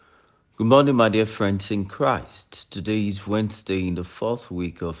Good morning, my dear friends in Christ. Today is Wednesday in the fourth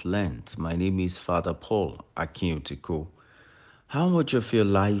week of Lent. My name is Fada Paul Akinotiko. How much of your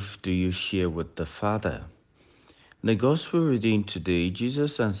life do you share with the Father? In the Gospel reading today,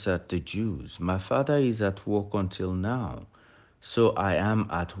 Jesus answered the Jews, "My Father is at work until now, so I am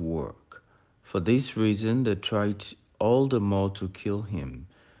at work." For this reason, they tried all the more to kill him,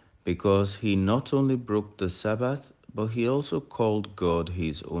 because he not only broke the Sabbath, but he also called God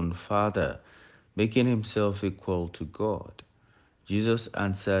his own Father, making himself equal to God. Jesus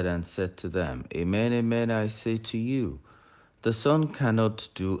answered and said to them, "Amen, amen, I say to you, the Son cannot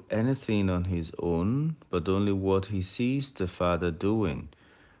do anything on his own, but only what he sees the Father doing.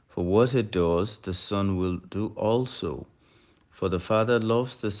 For what he does, the Son will do also. For the Father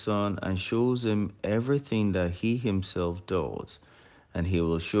loves the Son and shows him everything that he himself does, and he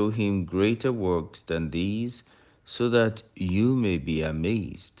will show him greater works than these, so that you may be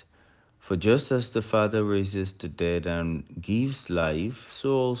amazed. For just as the Father raises the dead and gives life,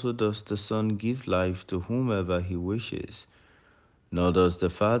 so also does the Son give life to whomever he wishes. Nor does the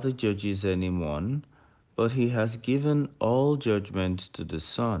Father judges anyone, but he has given all judgment to the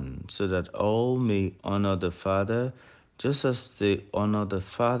Son, so that all may honor the Father just as they honor the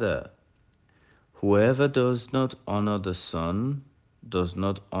Father. Whoever does not honor the Son does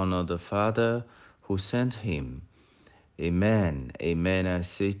not honor the Father who sent him. Amen, amen, I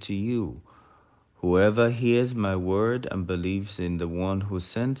say to you, whoever hears my word and believes in the one who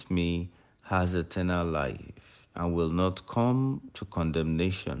sent me has eternal life and will not come to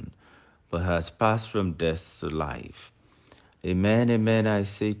condemnation, but has passed from death to life. Amen, amen, I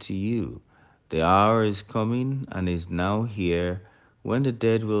say to you, the hour is coming and is now here when the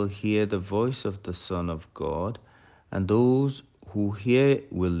dead will hear the voice of the Son of God, and those who hear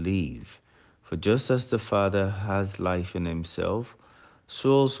will live. For just as the Father has life in himself,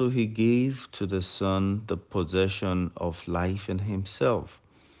 so also he gave to the Son the possession of life in himself.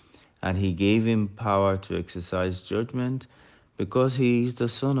 And he gave him power to exercise judgment, because he is the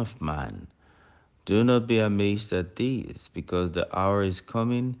Son of Man. Do not be amazed at this, because the hour is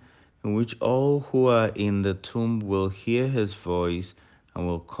coming in which all who are in the tomb will hear his voice and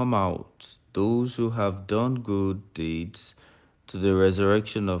will come out, those who have done good deeds to the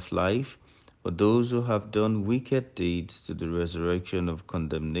resurrection of life, but those who have done wicked deeds to the resurrection of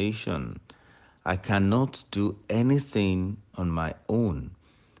condemnation. I cannot do anything on my own.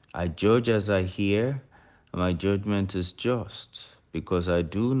 I judge as I hear, and my judgment is just, because I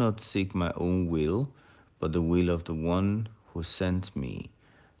do not seek my own will, but the will of the one who sent me.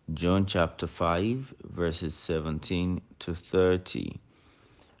 John chapter 5, verses 17 to 30.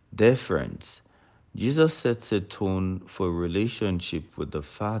 Dear friends, Jesus sets a tone for relationship with the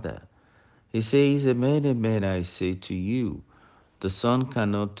Father. He says, "Amen, amen, I say to you, the Son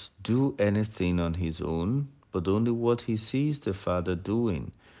cannot do anything on his own, but only what he sees the Father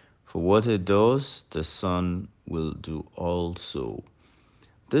doing. For what he does, the Son will do also."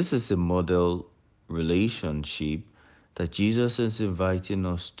 This is a model relationship that Jesus is inviting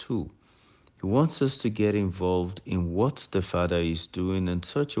us to. He wants us to get involved in what the Father is doing in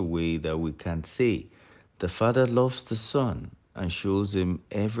such a way that we can say, the Father loves the Son and shows him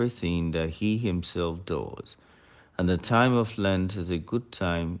everything that he himself does. And the time of Lent is a good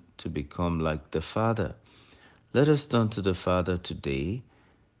time to become like the Father. Let us turn to the Father today,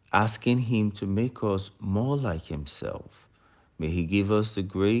 asking him to make us more like himself. May he give us the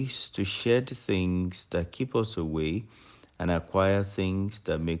grace to shed things that keep us away and acquire things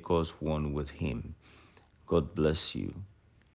that make us one with him. God bless you.